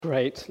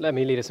Great. Let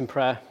me lead us in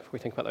prayer if we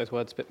think about those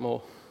words a bit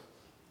more.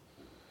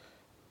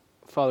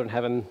 Father in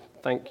heaven,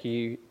 thank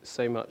you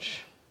so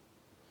much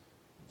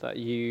that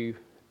you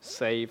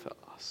save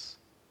us.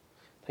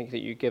 Thank you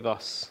that you give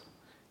us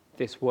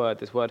this word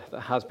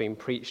that has been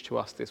preached to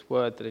us, this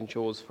word that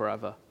endures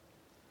forever.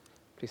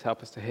 Please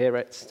help us to hear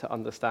it, to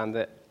understand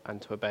it, and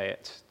to obey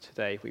it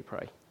today, we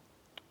pray.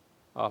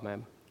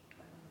 Amen.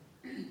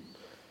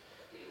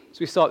 As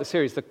we start the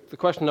series, the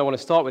question I want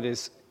to start with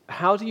is,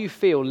 how do you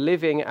feel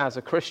living as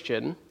a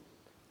Christian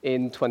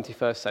in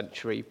 21st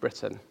century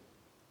Britain?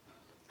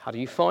 How do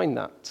you find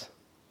that?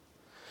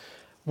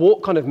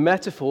 What kind of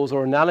metaphors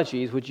or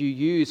analogies would you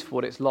use for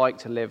what it's like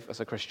to live as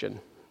a Christian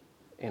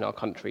in our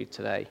country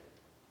today?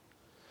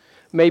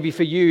 Maybe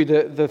for you,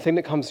 the thing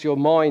that comes to your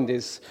mind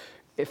is,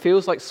 it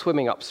feels like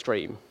swimming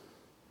upstream.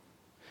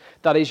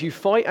 That is, you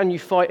fight and you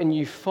fight and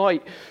you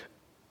fight,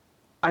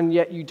 and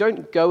yet you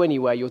don't go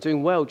anywhere. You're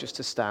doing well just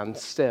to stand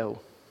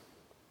still.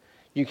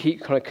 You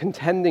keep kind of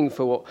contending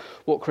for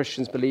what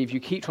Christians believe. You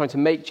keep trying to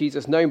make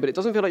Jesus known, but it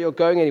doesn't feel like you're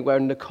going anywhere,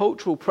 and the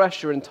cultural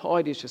pressure and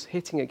tide is just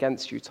hitting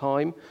against you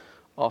time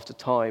after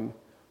time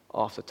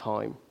after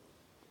time.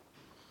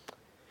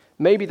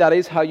 Maybe that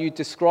is how you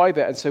describe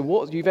it, and so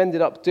what you've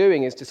ended up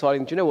doing is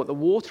deciding, do you know what, the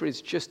water is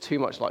just too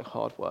much like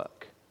hard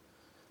work.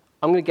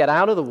 I'm going to get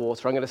out of the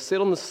water, I'm going to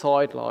sit on the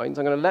sidelines,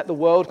 I'm going to let the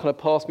world kind of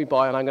pass me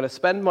by, and I'm going to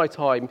spend my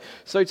time,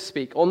 so to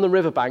speak, on the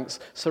riverbanks,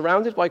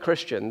 surrounded by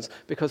Christians,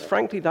 because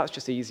frankly that's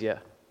just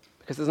easier,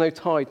 because there's no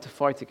tide to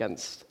fight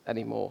against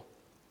anymore.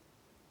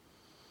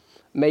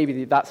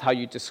 Maybe that's how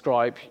you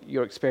describe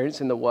your experience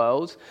in the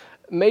world.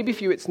 Maybe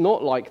for you it's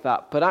not like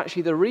that, but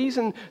actually the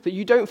reason that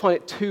you don't find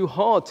it too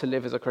hard to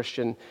live as a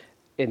Christian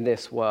in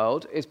this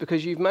world is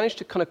because you've managed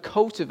to kind of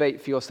cultivate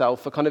for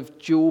yourself a kind of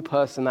dual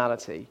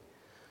personality.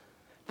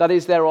 That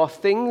is, there are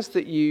things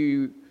that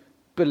you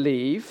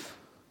believe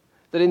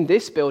that in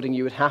this building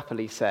you would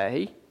happily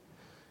say,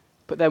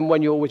 but then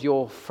when you're with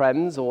your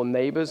friends or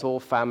neighbors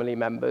or family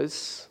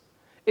members,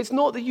 it's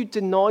not that you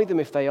deny them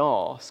if they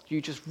ask,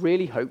 you just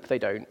really hope they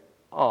don't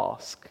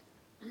ask.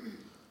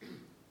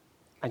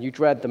 And you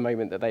dread the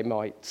moment that they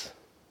might.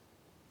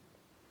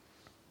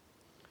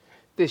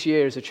 This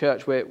year as a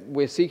church,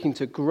 we're seeking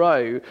to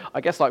grow,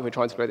 I guess like we're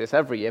trying to grow this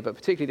every year, but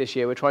particularly this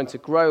year, we're trying to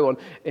grow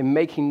in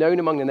making known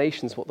among the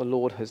nations what the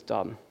Lord has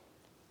done.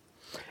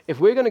 If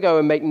we're going to go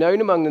and make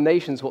known among the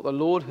nations what the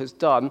Lord has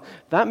done,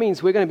 that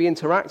means we're going to be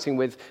interacting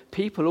with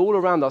people all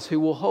around us who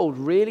will hold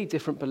really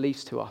different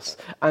beliefs to us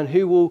and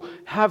who will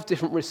have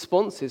different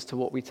responses to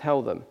what we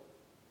tell them.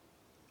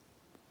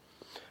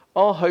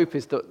 Our hope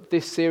is that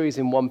this series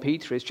in 1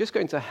 Peter is just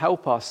going to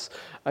help us,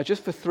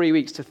 just for 3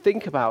 weeks, to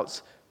think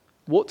about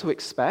what to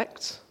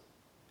expect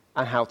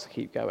and how to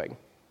keep going.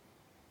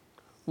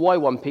 Why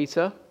 1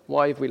 Peter?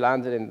 Why have we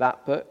landed in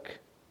that book?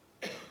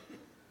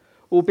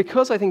 Well,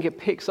 because I think it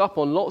picks up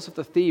on lots of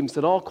the themes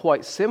that are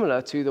quite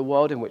similar to the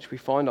world in which we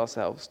find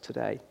ourselves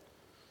today.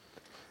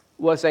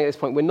 Worth saying at this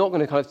point, we're not going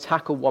to kind of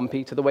tackle 1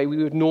 Peter the way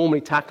we would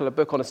normally tackle a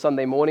book on a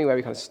Sunday morning, where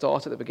we kind of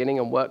start at the beginning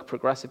and work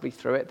progressively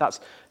through it. That's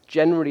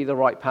generally the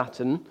right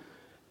pattern.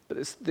 But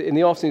in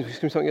the afternoons, we're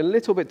doing something a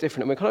little bit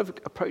different, and we're kind of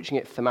approaching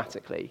it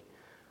thematically.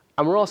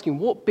 And we're asking,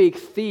 what big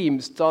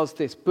themes does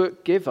this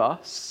book give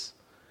us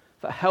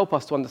that help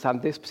us to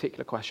understand this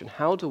particular question?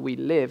 How do we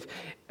live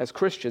as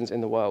Christians in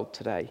the world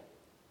today?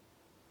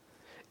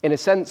 In a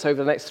sense,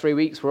 over the next 3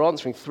 weeks, we're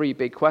answering 3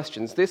 big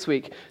questions. This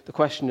week, the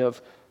question of,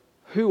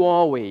 who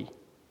are we?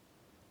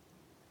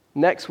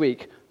 Next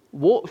week,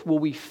 what will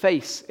we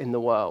face in the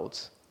world?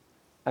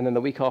 And then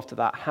the week after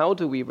that, how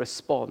do we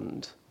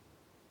respond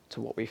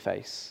to what we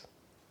face?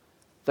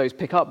 Those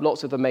pick up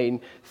lots of the main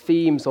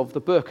themes of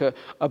the book,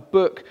 a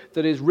book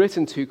that is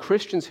written to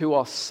Christians who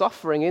are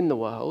suffering in the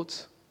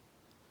world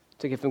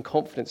to give them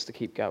confidence to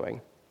keep going.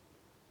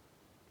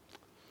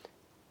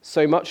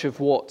 So much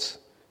of what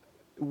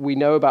we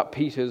know about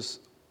Peter's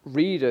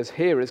readers,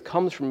 hearers,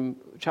 comes from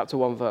chapter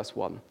 1, verse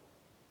 1.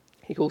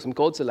 He calls them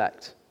God's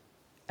elect,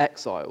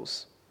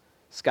 exiles,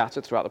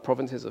 scattered throughout the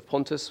provinces of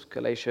Pontus,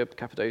 Galatia,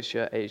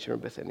 Cappadocia, Asia,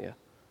 and Bithynia.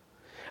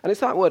 And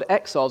it's that word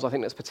exiles, I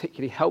think, that's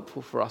particularly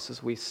helpful for us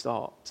as we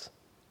start.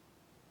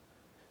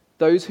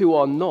 Those who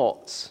are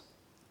not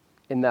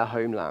in their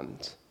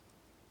homeland.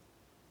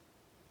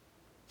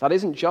 That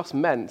isn't just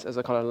meant as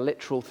a kind of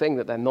literal thing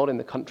that they're not in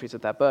the countries of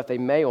their birth. They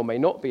may or may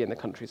not be in the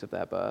countries of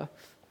their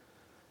birth.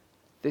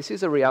 This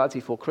is a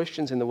reality for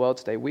Christians in the world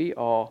today. We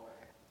are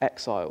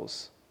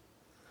exiles.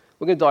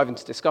 We're going to dive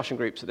into discussion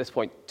groups at this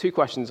point. 2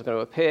 questions are going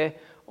to appear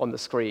on the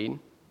screen.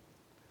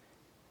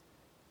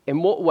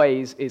 In what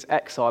ways is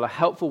exile a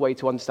helpful way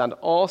to understand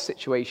our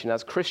situation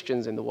as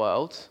Christians in the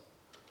world?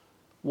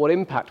 What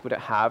impact would it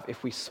have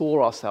if we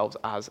saw ourselves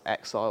as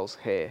exiles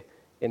here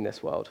in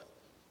this world?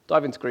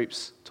 Dive into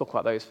groups, talk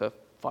about those for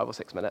 5 or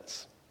 6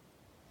 minutes.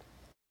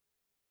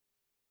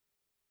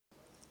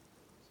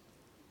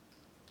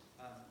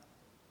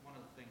 One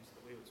of the things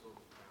that we were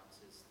talking about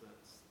is that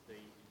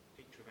the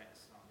picture of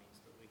exile means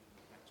that we can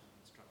reflect on the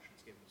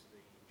instructions given to the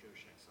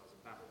Jewish exiles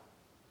in Babylon.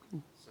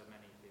 So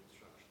many of the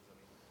instructions,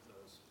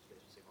 those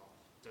specifically are,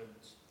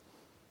 don't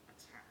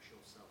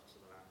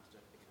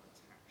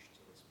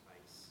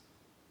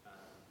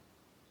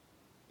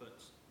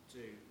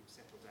do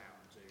settle down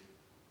and do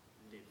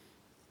live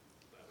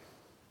where we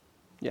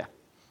are.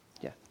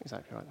 Yeah,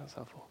 exactly right. That's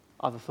helpful.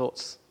 Other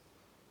thoughts?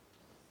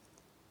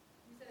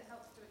 You said it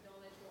helps to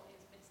acknowledge what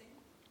is missing,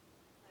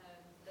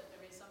 that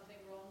there is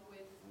something wrong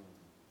with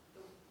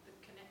the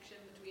connection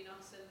between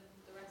us and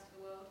the rest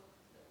of the world.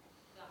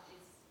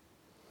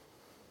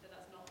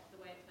 That's not the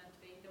way it's meant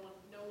to be.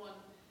 No one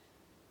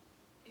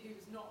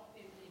who's not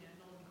in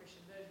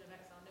non-Christian version of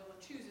exile, no one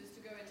chooses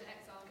to go into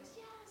exile and goes,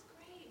 yeah, it's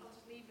great, I'll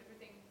just leave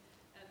everything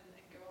and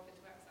go off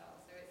into exile.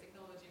 So it's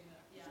acknowledging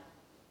that,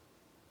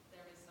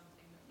 there is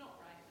something that's not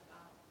right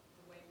about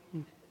the way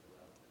we connect with the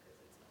world because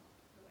it's not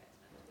the way it's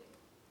meant to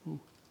be.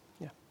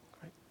 Yeah,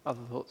 great.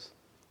 Other thoughts?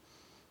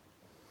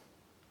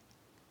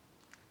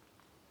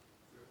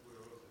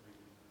 We're also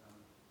thinking,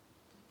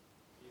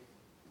 if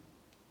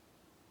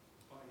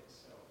by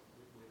itself,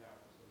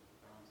 without sort of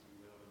balancing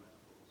the other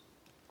metaphors,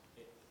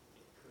 it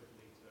could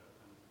lead to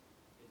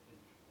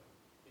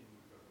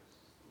inward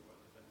focus or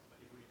defense. Like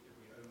if we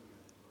only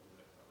went into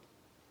other exiles,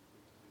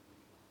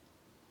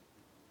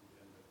 we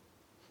end up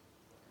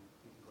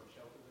thinking quite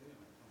shelteredly and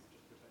like trying to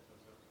just protect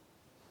ourselves.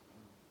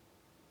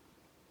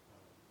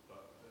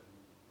 But with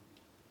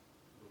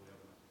all the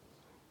other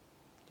metaphors.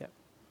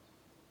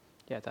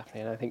 Yeah,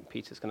 definitely. And I think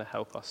Peter's going to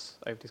help us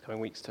over these coming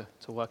weeks to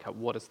work out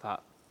what does the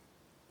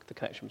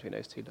connection between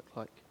those two look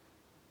like.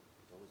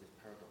 There's always this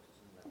paradox,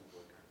 isn't there?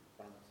 Work out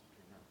balance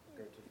between that.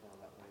 Go too far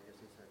that way, as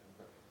you said,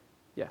 but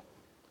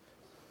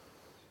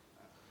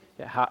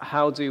Yeah,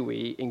 how do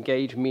we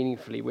engage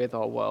meaningfully with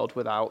our world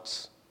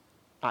without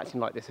acting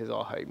like this is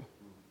our home?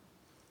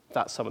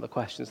 That's some of the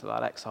questions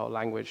that exile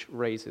language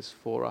raises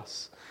for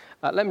us.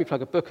 Let me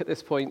plug a book at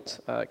this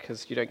point,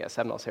 because you don't get a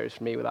seminar series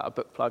from me without a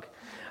book plug.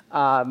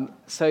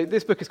 So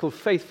this book is called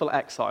Faithful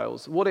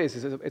Exiles. What it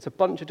is it's a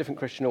bunch of different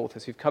Christian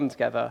authors who've come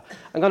together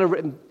and kind of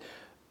written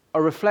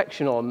a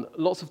reflection on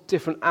lots of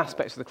different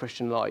aspects of the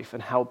Christian life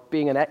and how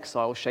being an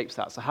exile shapes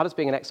that. So how does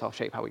being an exile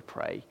shape how we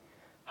pray?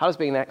 How does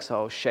being an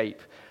exile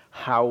shape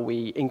how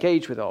we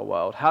engage with our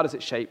world? How does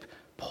it shape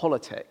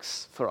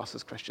politics for us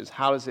as Christians?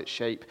 How does it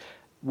shape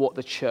what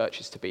the church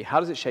is to be? How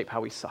does it shape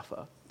how we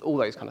suffer? All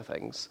those kind of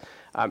things.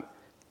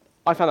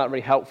 I found that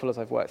really helpful as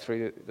I've worked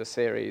through the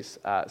series.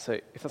 So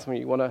if that's something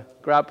you want to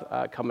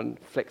grab, come and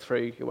flick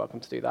through. You're welcome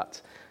to do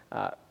that.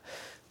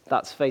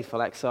 That's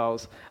Faithful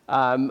Exiles.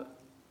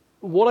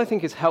 What I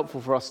think is helpful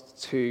for us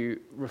to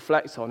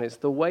reflect on is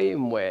the way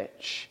in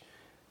which,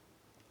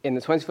 in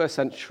the 21st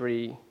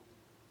century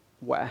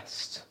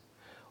West,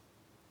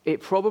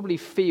 it probably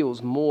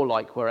feels more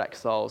like we're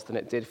exiles than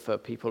it did for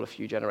people a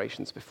few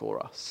generations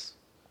before us.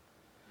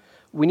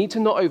 We need to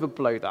not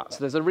overblow that. So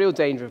there's a real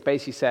danger of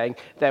basically saying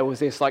there was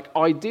this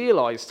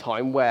idealized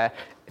time where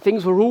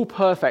things were all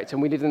perfect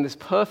and we lived in this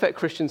perfect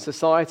Christian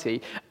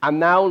society, and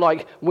now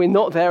we're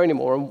not there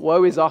anymore and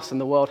woe is us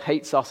and the world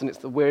hates us and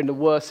we're in the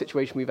worst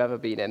situation we've ever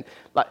been in.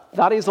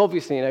 That is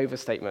obviously an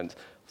overstatement.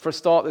 For a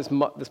start, there's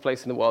this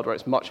place in the world where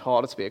it's much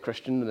harder to be a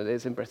Christian than it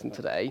is in Britain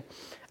today.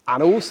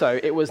 And also,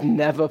 it was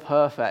never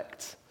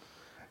perfect.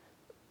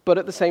 But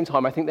at the same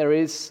time, I think there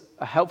is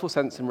a helpful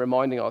sense in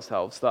reminding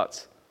ourselves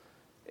that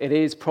it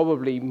is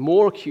probably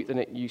more acute than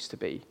it used to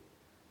be.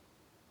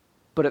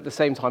 But at the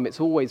same time,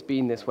 it's always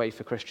been this way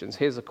for Christians.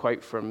 Here's a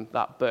quote from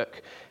that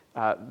book.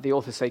 The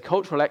authors say,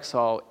 cultural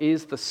exile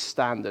is the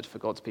standard for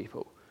God's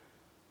people.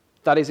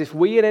 That is, if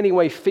we in any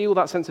way feel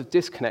that sense of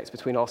disconnect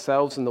between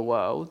ourselves and the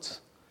world,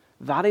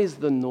 that is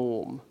the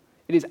norm.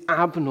 It is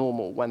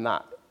abnormal when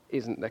that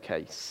isn't the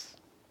case.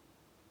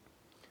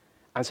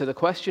 And so the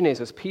question is,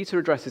 as Peter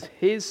addresses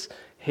his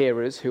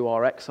hearers who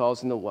are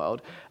exiles in the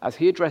world, as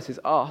he addresses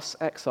us,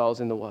 exiles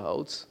in the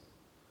world,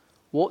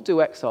 what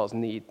do exiles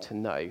need to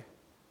know?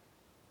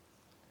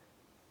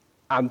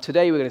 And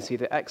today we're going to see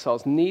that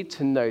exiles need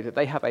to know that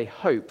they have a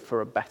hope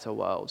for a better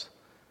world.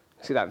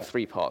 See that in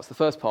three parts. The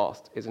first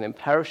part is an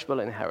imperishable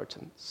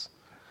inheritance.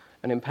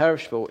 An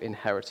imperishable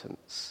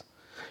inheritance.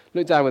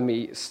 Look down with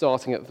me,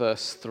 starting at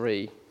verse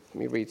 3. Let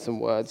me read some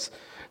words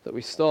that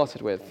we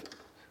started with.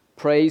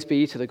 Praise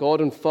be to the God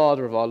and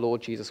Father of our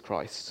Lord Jesus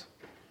Christ.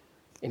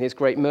 In his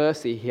great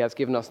mercy, he has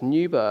given us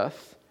new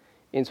birth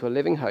into a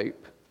living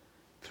hope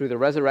through the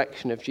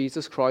resurrection of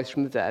Jesus Christ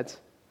from the dead,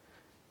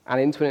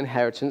 and into an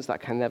inheritance that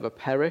can never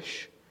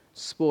perish,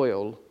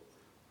 spoil,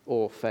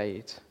 or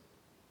fade.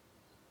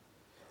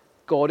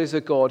 God is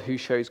a God who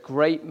shows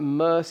great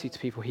mercy to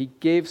people. He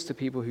gives to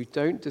people who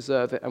don't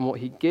deserve it, and what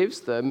he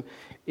gives them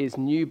is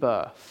new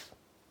birth.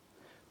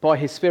 By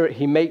his Spirit,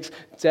 he makes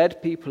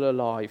dead people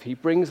alive. He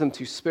brings them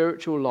to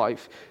spiritual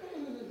life,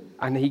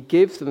 and he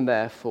gives them,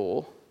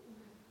 therefore,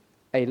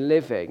 a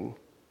living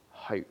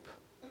hope.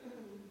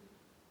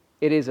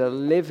 It is a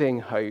living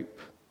hope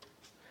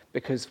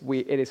because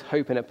it is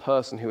hope in a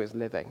person who is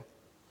living.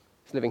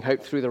 It's living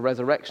hope through the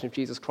resurrection of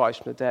Jesus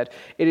Christ from the dead.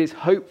 It is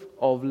hope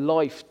of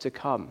life to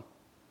come.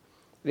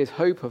 It is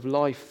hope of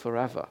life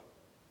forever.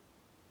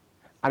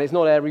 And it's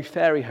not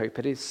airy-fairy hope,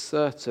 it is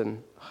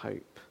certain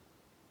hope.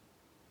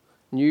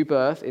 New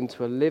birth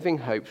into a living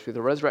hope through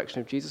the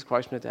resurrection of Jesus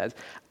Christ from the dead,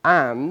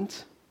 and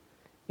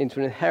into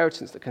an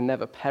inheritance that can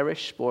never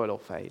perish, spoil, or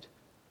fade.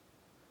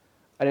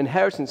 An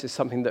inheritance is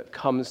something that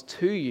comes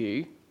to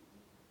you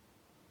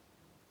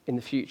in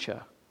the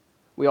future.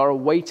 We are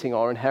awaiting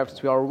our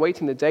inheritance. We are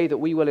awaiting the day that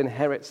we will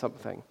inherit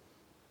something.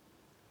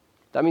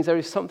 That means there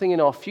is something in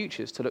our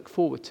futures to look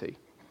forward to.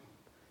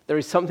 There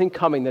is something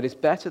coming that is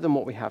better than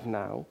what we have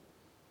now.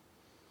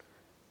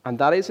 And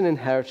that is an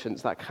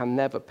inheritance that can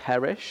never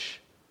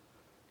perish,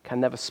 can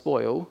never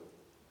spoil,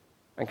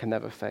 and can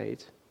never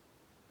fade.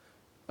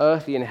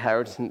 Earthly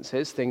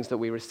inheritances, things that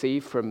we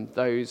receive from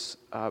those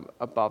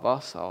above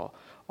us,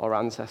 our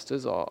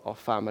ancestors, our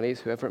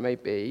families, whoever it may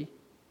be,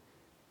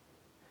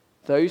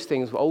 those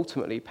things will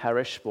ultimately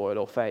perish, spoil,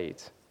 or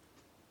fade.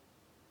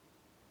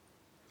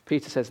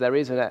 Peter says there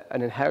is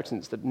an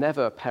inheritance that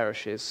never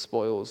perishes,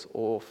 spoils,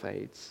 or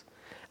fades.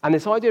 And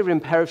this idea of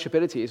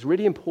imperishability is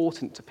really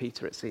important to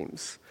Peter, it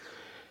seems.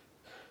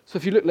 So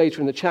if you look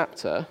later in the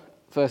chapter,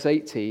 verse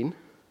 18,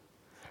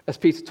 as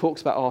Peter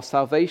talks about our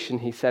salvation,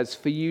 he says,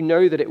 "For you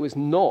know that it was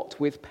not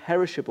with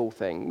perishable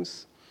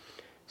things,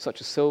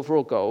 such as silver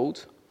or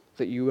gold,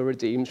 that you were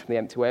redeemed from the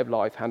empty way of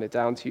life handed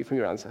down to you from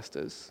your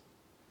ancestors.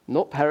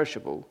 Not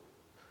perishable,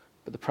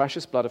 but the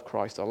precious blood of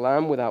Christ, a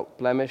lamb without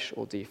blemish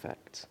or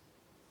defect."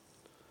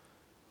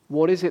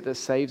 What is it that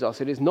saves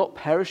us? It is not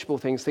perishable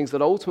things, things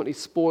that ultimately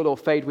spoil or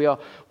fade. We are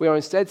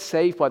instead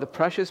saved by the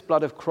precious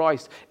blood of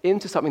Christ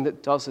into something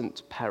that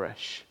doesn't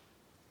perish.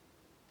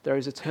 There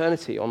is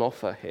eternity on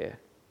offer here.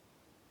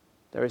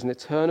 There is an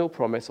eternal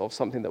promise of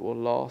something that will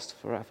last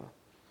forever.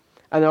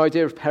 And the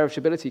idea of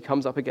perishability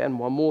comes up again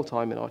one more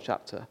time in our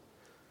chapter.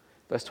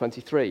 Verse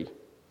 23.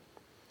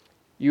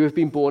 You have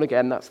been born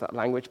again, that's that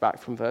language back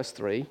from verse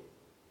 3,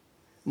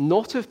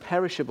 not of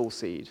perishable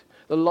seed.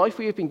 The life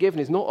we have been given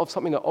is not of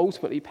something that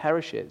ultimately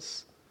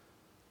perishes,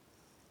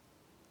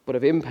 but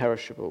of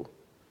imperishable,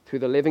 through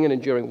the living and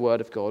enduring word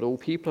of God. All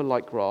people are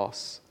like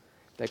grass.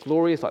 Their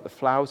glory is like the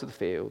flowers of the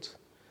field.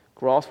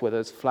 Grass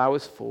withers,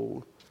 flowers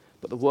fall,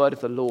 but the word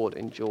of the Lord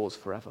endures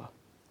forever.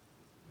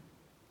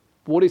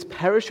 What is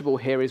perishable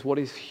here is what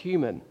is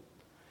human.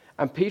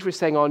 And Peter is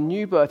saying our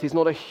new birth is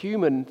not a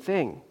human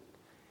thing.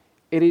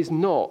 It is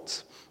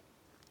not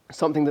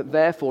something that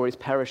therefore is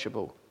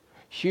perishable.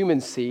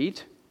 Human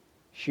seed,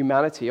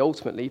 humanity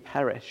ultimately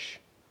perish.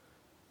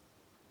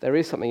 There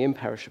is something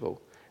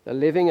imperishable, the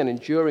living and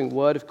enduring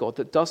word of God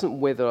that doesn't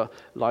wither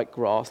like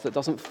grass, that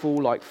doesn't fall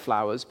like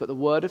flowers, but the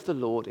word of the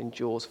Lord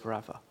endures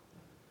forever.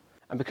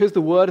 And because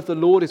the word of the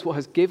Lord is what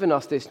has given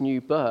us this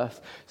new birth,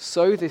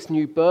 so this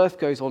new birth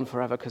goes on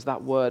forever because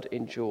that word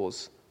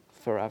endures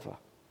forever.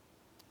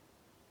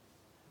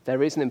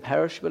 There is an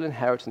imperishable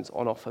inheritance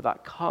on offer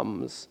that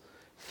comes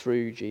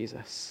through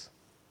Jesus.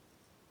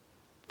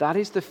 That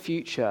is the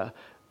future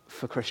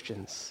for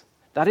Christians.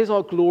 That is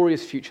our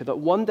glorious future, that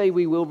one day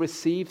we will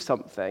receive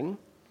something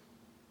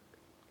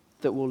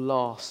that will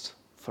last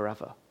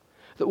forever,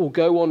 that will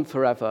go on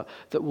forever,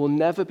 that will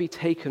never be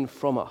taken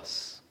from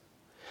us.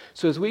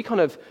 So as we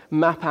kind of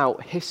map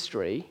out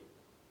history,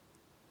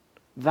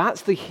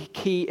 that's the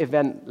key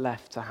event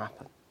left to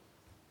happen.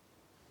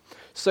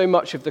 So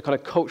much of the kind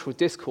of cultural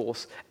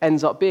discourse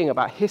ends up being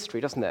about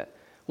history, doesn't it?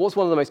 What's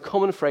one of the most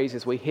common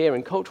phrases we hear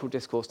in cultural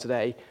discourse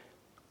today?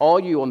 Are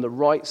you on the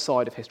right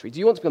side of history? Do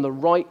you want to be on the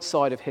right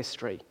side of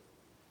history?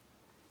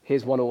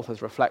 Here's one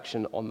author's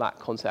reflection on that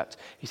concept.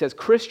 He says,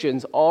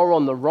 Christians are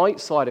on the right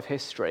side of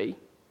history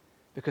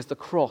because the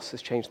cross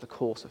has changed the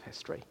course of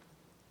history.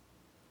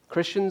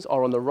 Christians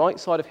are on the right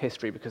side of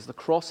history because the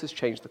cross has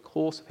changed the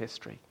course of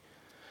history.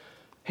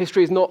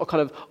 History is not a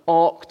kind of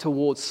arc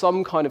towards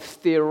some kind of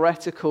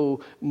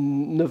theoretical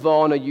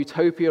nirvana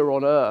utopia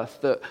on earth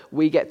that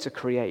we get to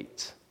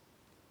create.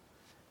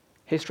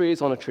 History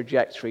is on a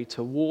trajectory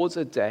towards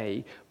a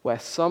day where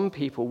some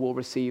people will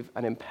receive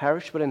an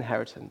imperishable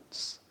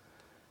inheritance.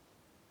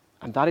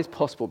 And that is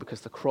possible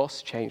because the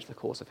cross changed the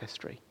course of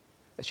history.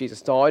 As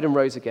Jesus died and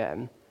rose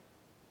again,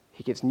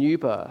 he gives new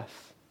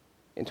birth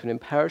into an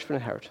imperishable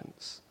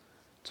inheritance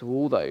to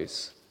all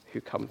those who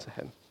come to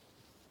him.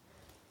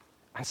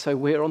 And so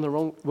we're on the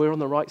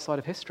right side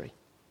of history.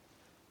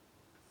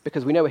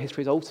 Because we know where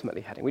history is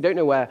ultimately heading. We don't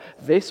know where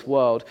this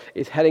world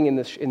is heading in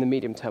the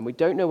medium term. We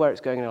don't know where it's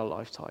going in our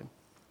lifetime.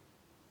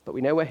 But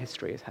we know where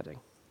history is heading.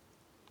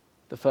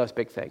 The first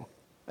big thing,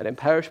 an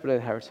imperishable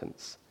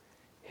inheritance.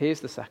 Here's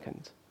the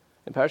second,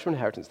 imperishable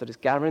inheritance that is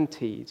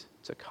guaranteed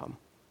to come.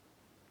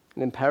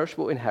 An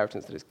imperishable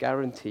inheritance that is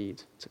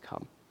guaranteed to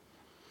come.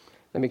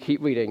 Let me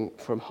keep reading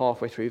from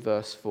halfway through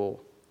verse 4.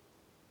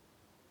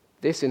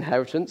 This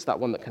inheritance, that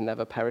one that can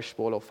never perish,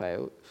 spoil, or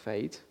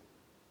fade,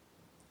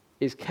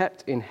 is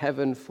kept in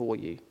heaven for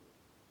you,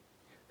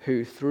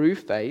 who through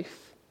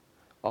faith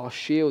are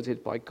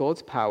shielded by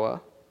God's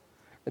power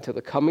until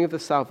the coming of the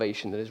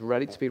salvation that is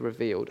ready to be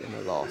revealed in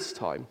the last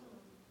time.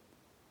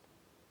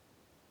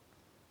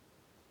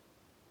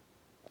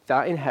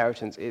 That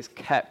inheritance is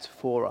kept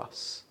for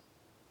us.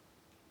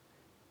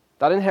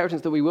 That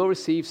inheritance that we will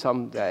receive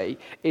someday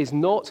is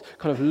not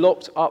kind of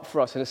locked up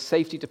for us in a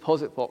safety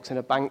deposit box in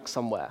a bank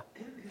somewhere.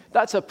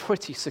 That's a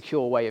pretty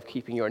secure way of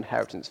keeping your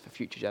inheritance for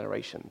future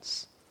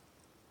generations.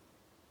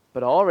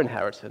 But our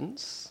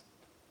inheritance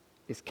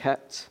is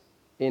kept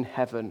in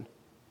heaven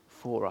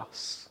for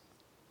us.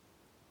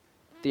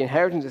 The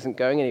inheritance isn't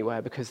going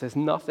anywhere because there's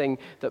nothing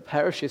that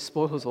perishes,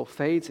 spoils, or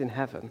fades in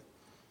heaven.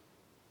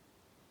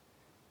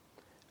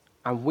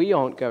 And we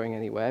aren't going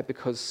anywhere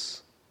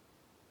because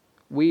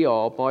we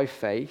are, by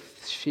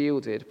faith,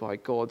 shielded by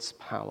God's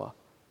power.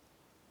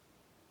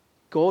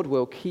 God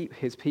will keep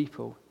his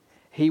people.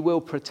 He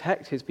will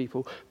protect his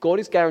people. God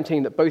is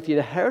guaranteeing that both the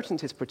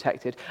inheritance is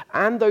protected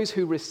and those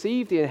who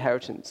receive the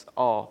inheritance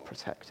are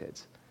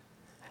protected.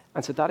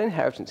 And so that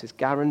inheritance is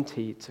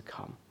guaranteed to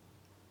come.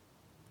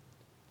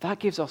 That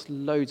gives us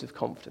loads of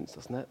confidence,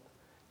 doesn't it?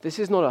 This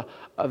is not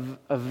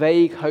a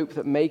vague hope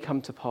that may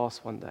come to pass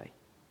one day.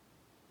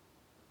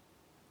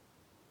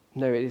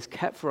 No, it is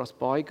kept for us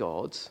by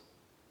God,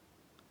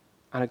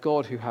 and a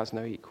God who has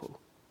no equal.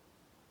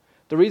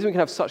 The reason we can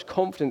have such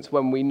confidence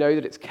when we know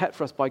that it's kept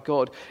for us by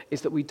God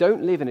is that we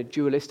don't live in a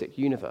dualistic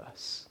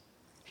universe.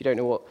 If you don't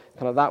know what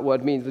kind of that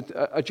word means,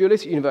 a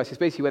dualistic universe is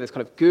basically where there's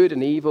kind of good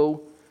and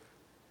evil,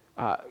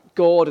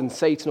 God and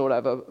Satan or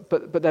whatever,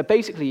 but they're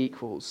basically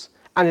equals.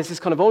 And there's this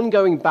kind of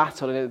ongoing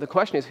battle, and the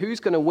question is, who's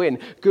going to win,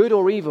 good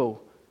or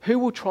evil? Who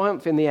will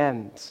triumph in the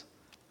end?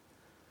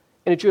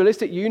 In a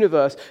dualistic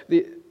universe,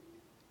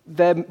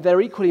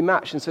 they're equally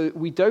matched, and so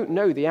we don't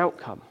know the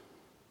outcome.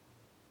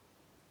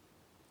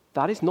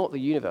 That is not the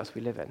universe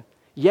we live in.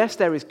 Yes,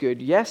 there is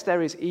good, yes,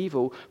 there is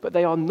evil, but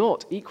they are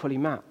not equally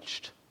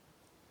matched.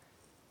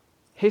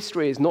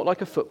 History is not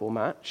like a football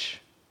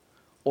match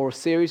or a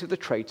series of the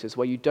traitors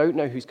where you don't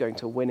know who's going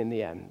to win in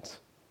the end.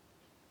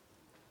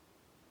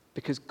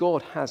 Because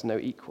God has no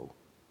equal.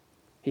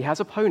 He has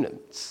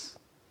opponents,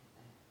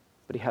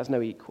 but he has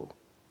no equal.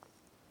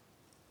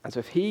 And so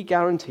if he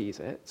guarantees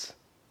it,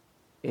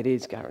 it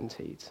is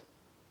guaranteed.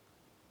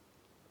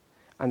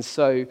 And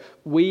so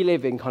we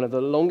live in kind of the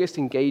longest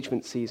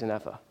engagement season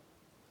ever.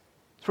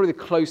 It's probably the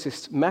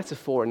closest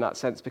metaphor in that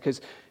sense,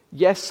 because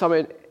yes,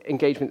 some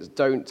engagements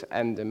don't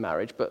end in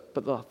marriage, but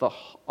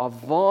our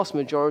vast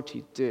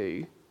majority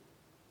do.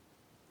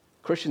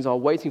 Christians are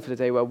waiting for the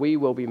day where we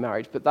will be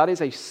married, but that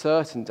is a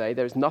certain day.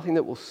 There is nothing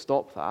that will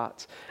stop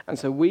that. And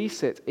so we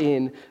sit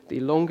in the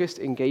longest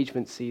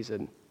engagement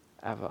season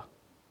ever.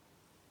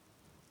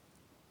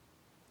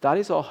 That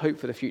is our hope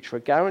for the future, a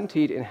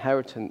guaranteed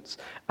inheritance.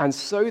 And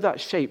so that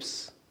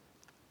shapes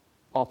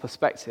our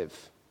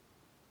perspective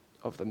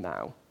of the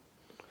now.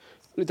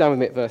 Look down with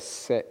me at verse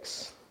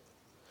 6.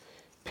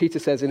 Peter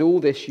says, "In all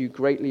this you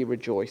greatly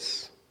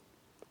rejoice."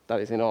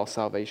 That is in our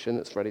salvation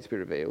that's ready to be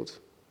revealed.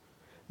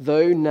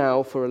 "Though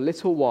now for a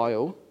little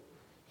while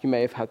you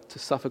may have had to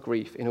suffer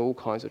grief in all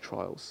kinds of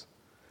trials."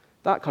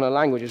 That kind of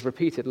language is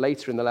repeated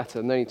later in the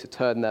letter. No need to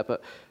turn there,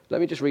 but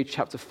let me just read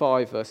chapter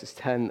 5, verses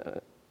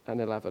 10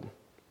 and 11.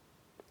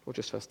 Or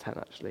just verse 10,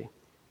 actually.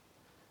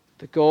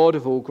 "The God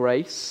of all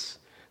grace,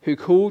 who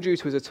called you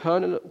to his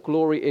eternal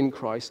glory in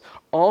Christ,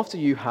 after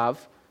you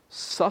have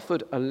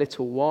suffered a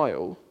little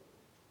while,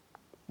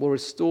 will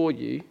restore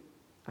you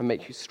and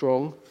make you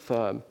strong,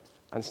 firm,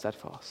 and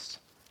steadfast."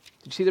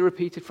 Did you see the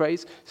repeated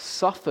phrase?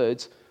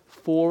 Suffered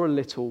for a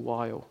little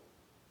while.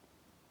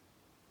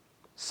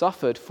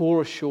 Suffered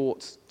for a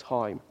short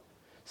time.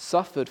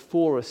 Suffered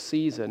for a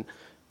season.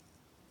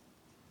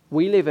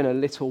 We live in a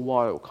little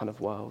while kind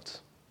of world.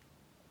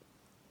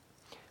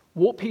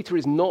 What Peter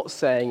is not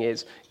saying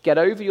is, get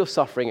over your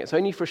suffering, it's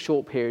only for a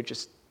short period,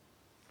 just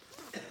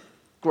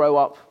grow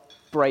up,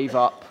 brave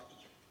up,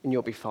 and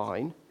you'll be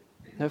fine.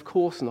 No, of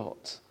course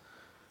not.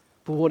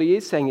 But what he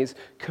is saying is,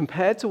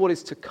 compared to what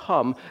is to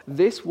come,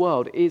 this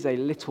world is a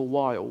little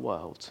while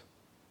world.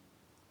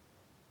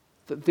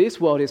 That this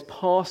world is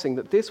passing,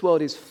 that this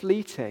world is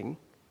fleeting.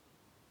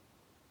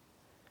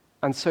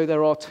 And so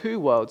there are two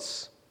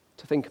worlds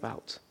to think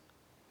about.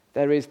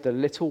 There is the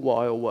little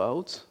while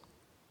world,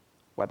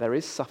 where there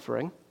is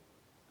suffering,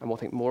 and we'll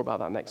think more about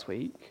that next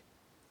week.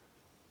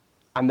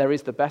 And there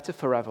is the better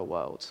forever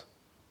world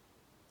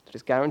that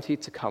is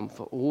guaranteed to come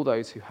for all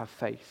those who have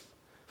faith,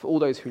 for all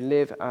those who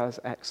live as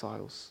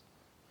exiles.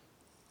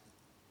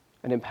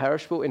 An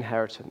imperishable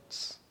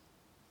inheritance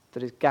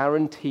that is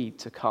guaranteed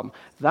to come.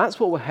 That's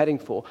what we're heading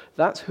for.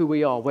 That's who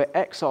we are. We're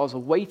exiles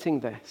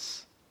awaiting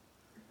this.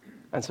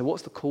 And so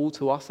what's the call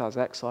to us as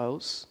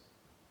exiles?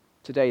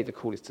 Today the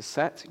call is to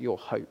set your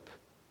hope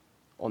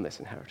on this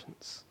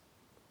inheritance.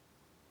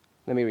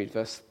 Let me read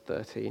verse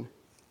 13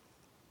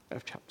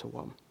 of chapter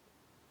 1.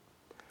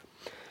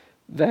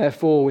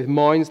 "Therefore, with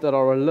minds that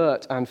are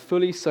alert and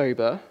fully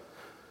sober,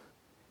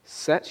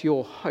 set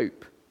your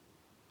hope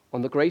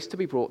on the grace to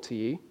be brought to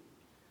you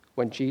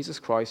when Jesus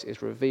Christ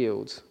is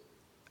revealed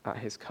at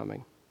his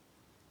coming."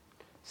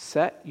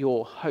 Set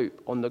your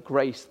hope on the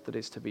grace that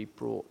is to be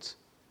brought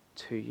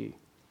to you.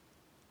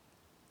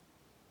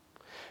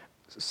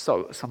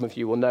 So some of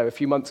you will know, a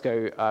few months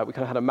ago, we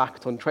kind of had a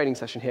Makaton training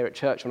session here at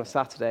church on a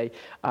Saturday.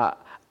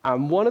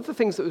 And one of the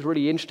things that was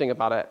really interesting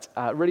about it,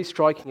 really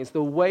striking, is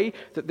the way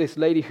that this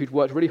lady who'd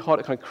worked really hard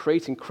at kind of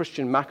creating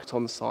Christian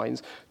Makaton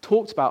signs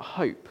talked about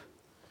hope.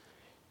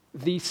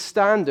 The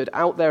standard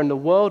out there in the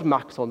world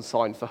Makaton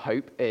sign for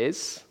hope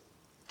is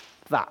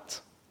that.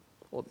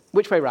 Or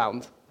which way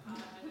round?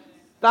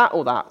 That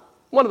or that.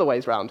 One of the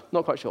ways round,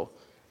 not quite sure.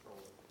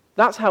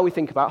 That's how we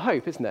think about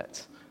hope, isn't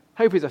it?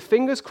 Hope is a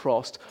fingers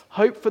crossed,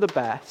 hope for the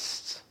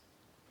best,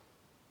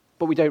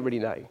 but we don't really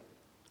know.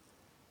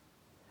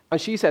 And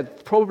she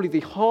said probably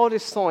the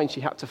hardest sign she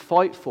had to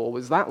fight for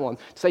was that one,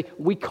 to say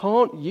we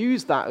can't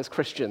use that as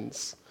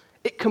Christians.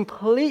 It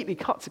completely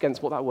cuts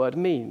against what that word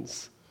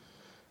means.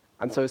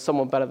 And so is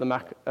someone better than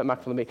Mac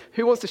than me.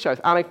 Who wants to show us?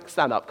 Anna,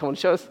 stand up. Come on,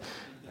 show us,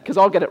 because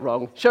I'll get it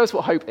wrong. Show us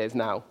what hope is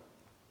now.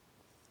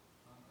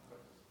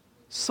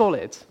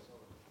 Solid,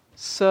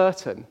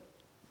 certain,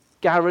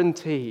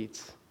 guaranteed.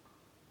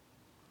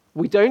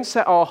 We don't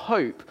set our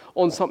hope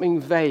on something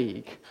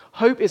vague.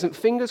 Hope isn't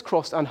fingers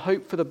crossed and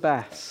hope for the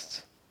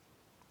best.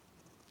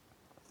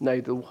 No,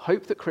 the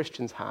hope that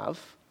Christians have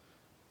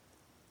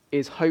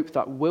is hope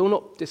that will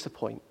not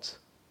disappoint.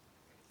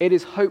 It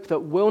is hope that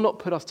will not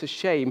put us to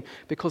shame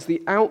because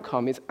the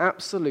outcome is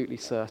absolutely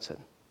certain.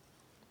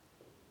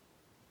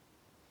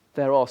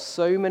 There are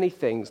so many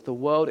things the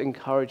world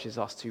encourages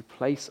us to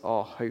place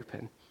our hope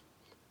in.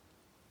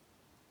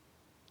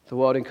 The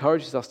world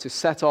encourages us to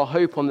set our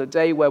hope on the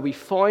day where we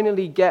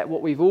finally get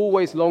what we've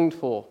always longed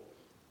for.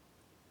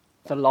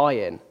 The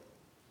lie-in,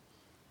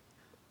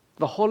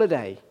 the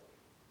holiday,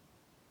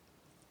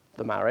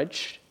 the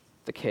marriage,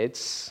 the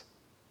kids,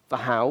 the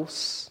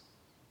house,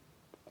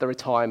 the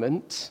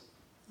retirement.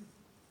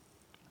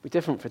 It'll be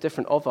different for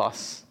different of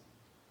us.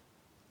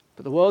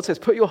 But the world says,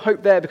 put your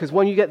hope there because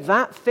when you get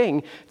that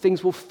thing,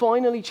 things will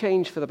finally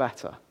change for the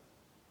better.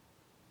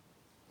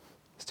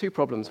 There's two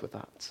problems with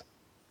that.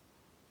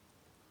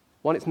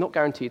 One, it's not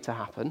guaranteed to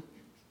happen.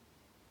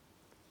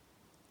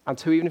 And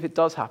two, even if it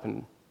does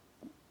happen,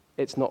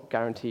 it's not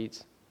guaranteed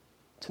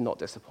to not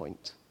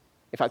disappoint.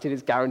 In fact, it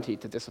is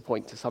guaranteed to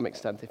disappoint to some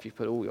extent if you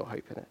put all your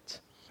hope in it.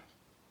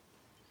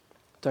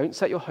 Don't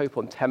set your hope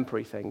on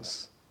temporary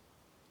things,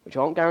 which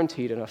aren't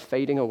guaranteed and are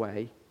fading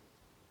away.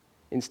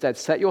 Instead,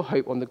 set your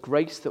hope on the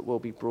grace that will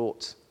be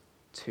brought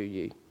to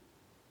you.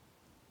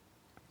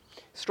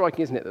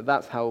 Striking, isn't it, that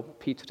that's how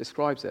Peter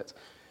describes it?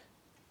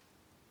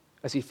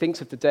 As he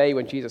thinks of the day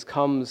when Jesus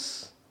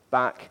comes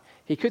back,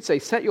 he could say,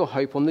 set your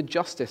hope on the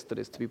justice that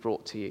is to be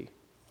brought to you.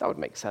 That would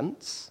make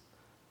sense.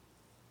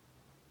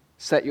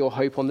 Set your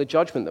hope on the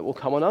judgment that will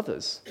come on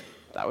others.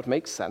 That would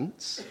make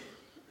sense.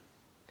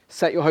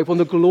 Set your hope on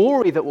the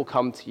glory that will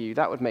come to you.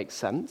 That would make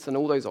sense, and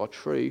all those are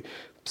true.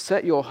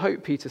 Set your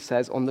hope, Peter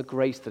says, on the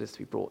grace that is to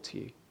be brought to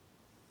you.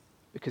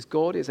 Because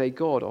God is a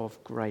God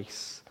of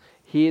grace.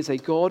 He is a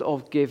God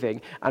of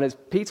giving. And as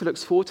Peter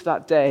looks forward to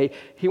that day,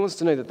 he wants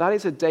to know that that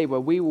is a day where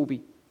we will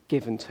be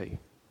given to,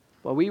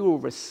 where we will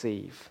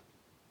receive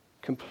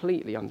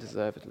completely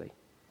undeservedly.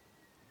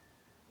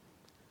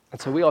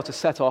 And so we are to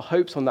set our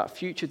hopes on that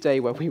future day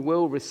where we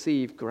will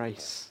receive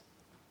grace,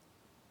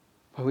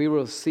 where we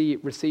will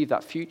receive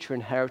that future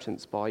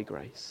inheritance by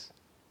grace.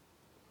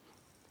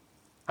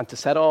 And to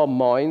set our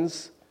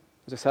minds,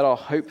 to set our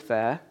hope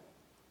there,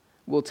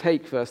 we'll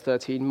take, verse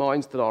 13,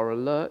 minds that are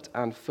alert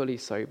and fully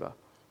sober.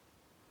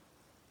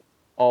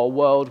 Our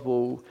world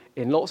will,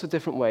 in lots of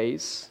different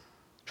ways,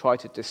 try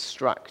to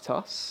distract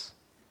us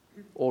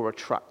or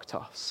attract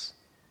us.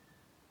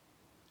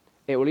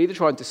 It will either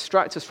try and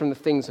distract us from the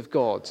things of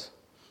God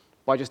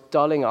by just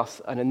dulling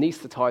us and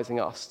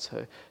anesthetizing us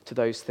to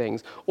those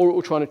things, or it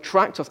will try and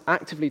attract us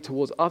actively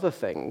towards other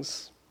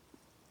things.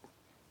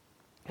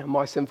 And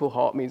my sinful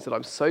heart means that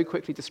I'm so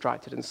quickly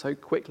distracted and so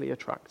quickly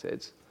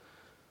attracted.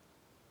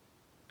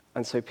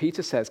 And so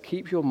Peter says,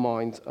 keep your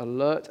minds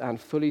alert and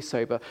fully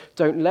sober.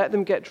 Don't let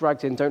them get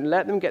dragged in. Don't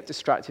let them get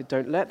distracted.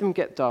 Don't let them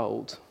get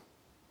dulled.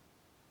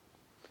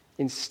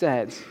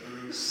 Instead,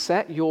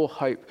 set your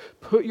hope.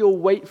 Put your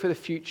weight for the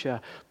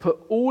future. Put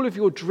all of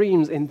your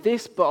dreams in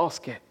this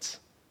basket.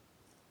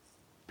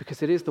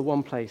 Because it is the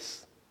one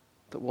place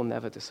that will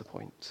never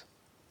disappoint.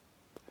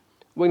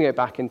 We're going to go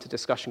back into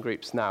discussion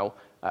groups now.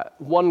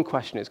 One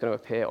question is going to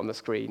appear on the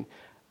screen.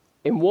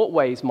 In what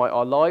ways might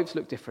our lives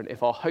look different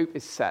if our hope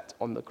is set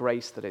on the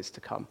grace that is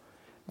to come?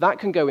 That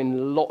can go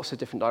in lots of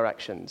different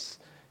directions.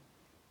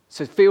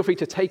 So feel free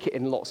to take it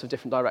in lots of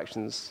different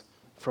directions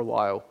for a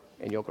while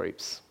in your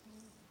groups.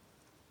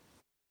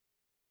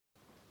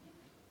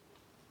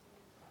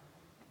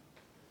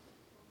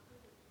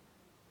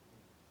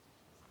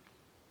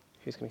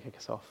 Who's going to kick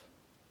us off?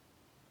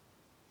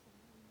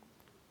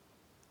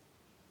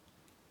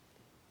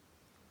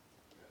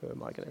 Who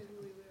am I going to?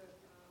 We were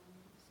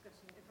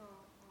discussing if our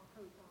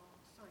hope, our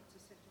sights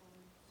are set on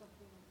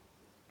something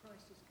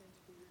Christ is going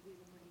to be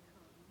revealing when he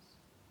comes,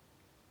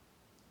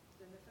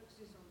 then the focus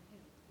is on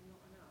him and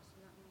not on us,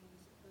 and that means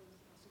that both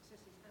our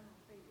successes and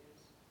our failures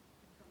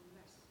become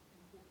less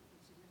important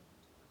and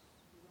significant to us.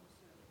 We're not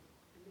so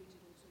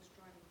elated or so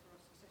striving for our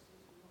successes,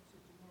 we're not so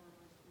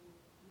demoralized or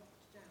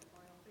knocked down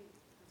by our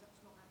failures, because that's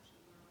not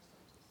actually where our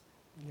sight is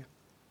set.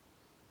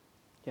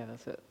 Yeah,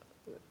 that's it.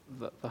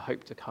 The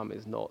hope to come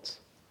is not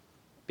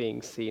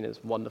being seen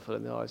as wonderful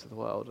in the eyes of the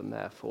world, and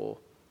therefore,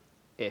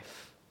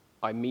 if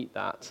I meet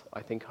that,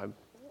 I think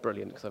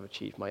brilliant because I've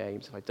achieved my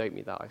aims. If I don't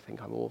meet that, I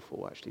think I'm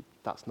awful. Actually,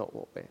 that's not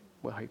what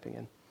we're hoping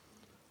in.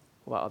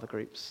 What about other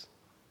groups?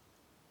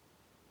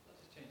 That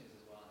just changes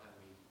as well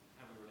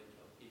how we relate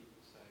to other people.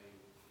 So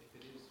if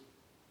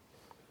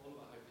all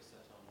of our hope is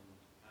set on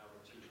our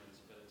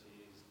achievements,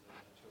 abilities,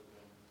 our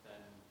children,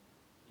 then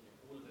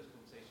all of those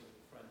conversations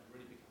with friends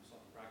really become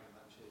sort of bragging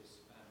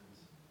matches and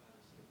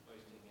sort of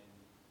boasting in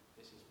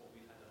this is what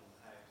we've had on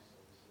the house,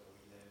 or this is where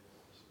we live, or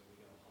this is where we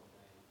go on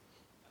holiday.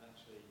 And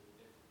actually,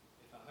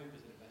 if our hope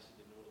isn't invested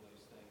in all of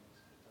those things,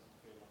 it doesn't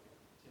feel like a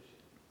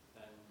competition,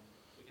 then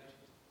we can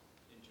actually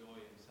enjoy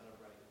and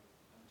celebrate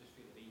and just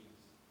feel at ease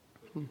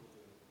with people who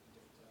are in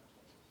different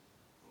circumstances.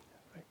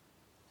 Right.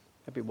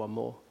 Maybe one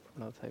more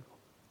from another table.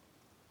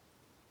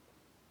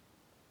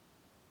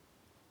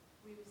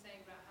 We were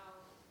saying about how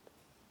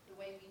the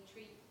way we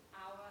treat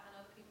our and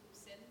other people's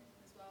sin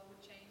as well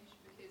would change,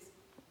 because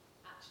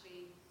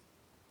actually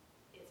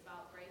it's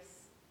about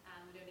grace,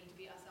 and we don't need to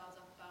beat ourselves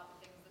up about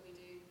the things that we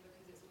do,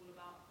 because it's all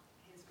about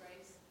His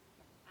grace.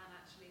 And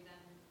actually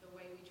then the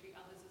way we treat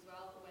others as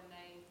well, when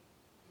they,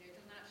 it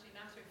doesn't actually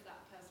matter if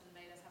that person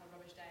made us have a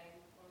rubbish day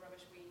or a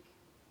rubbish week,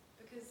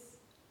 because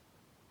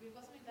we've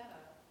got something better,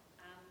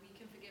 and we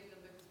can forgive them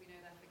because we know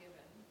they're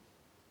forgiven.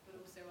 But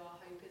also our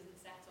hope isn't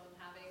set on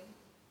having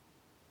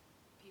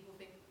people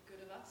think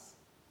good of us.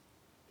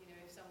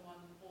 If someone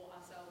or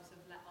ourselves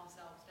have let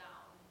ourselves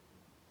down,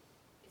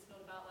 it's not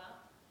about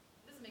that.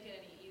 It doesn't make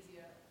it any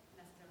easier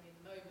necessarily in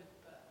the moment,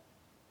 but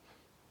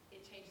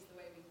it changes the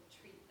way we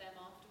treat them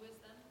afterwards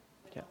then.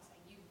 We're Yeah. not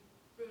saying, you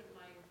ruined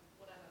my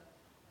whatever.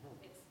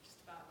 It's just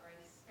about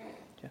grace.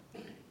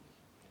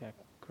 Yeah,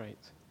 great.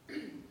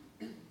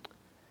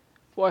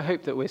 What I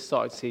hope that we're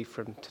starting to see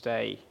from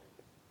today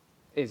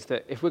is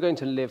that if we're going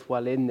to live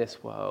well in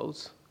this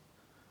world,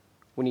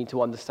 we need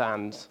to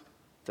understand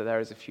that there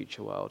is a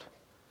future world.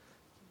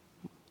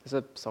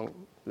 There's a song,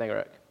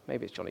 lyric,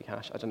 maybe it's Johnny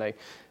Cash, I don't know.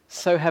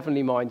 So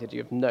heavenly minded,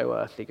 you have no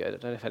earthly good. I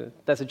don't know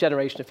if there's a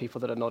generation of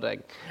people that are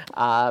nodding.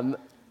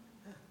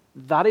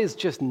 That is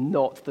just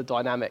not the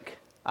dynamic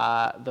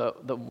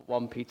that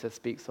 1 Peter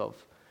speaks of.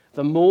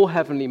 The more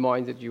heavenly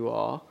minded you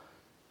are,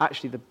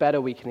 actually the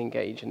better we can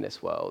engage in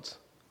this world.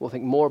 We'll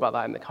think more about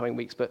that in the coming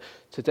weeks, but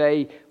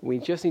today we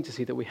just need to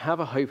see that we have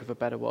a hope of a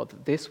better world,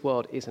 that this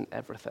world isn't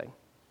everything.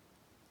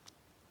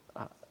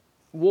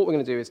 What we're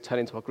going to do is turn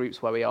into our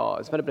groups where we are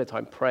and spend a bit of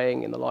time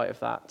praying in the light of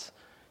that.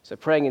 So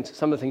praying into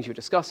some of the things you're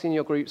discussing in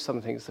your groups, some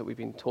of the things that we've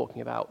been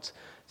talking about.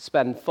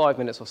 Spend 5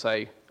 minutes or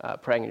so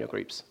praying in your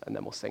groups, and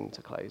then we'll sing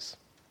to close.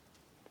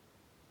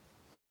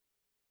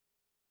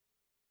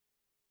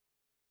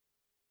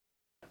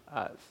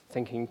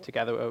 Thinking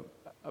together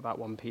about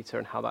 1 Peter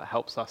and how that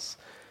helps us.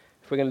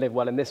 If we're going to live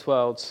well in this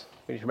world,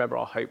 we need to remember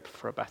our hope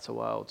for a better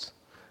world.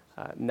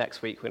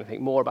 Next week, we're going to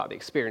think more about the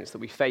experience that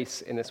we face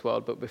in this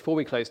world. But before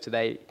we close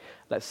today,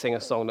 let's sing a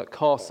song that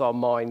casts our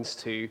minds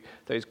to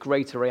those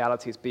greater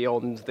realities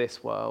beyond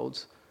this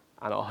world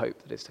and our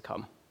hope that is to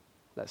come.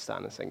 Let's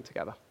stand and sing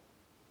together.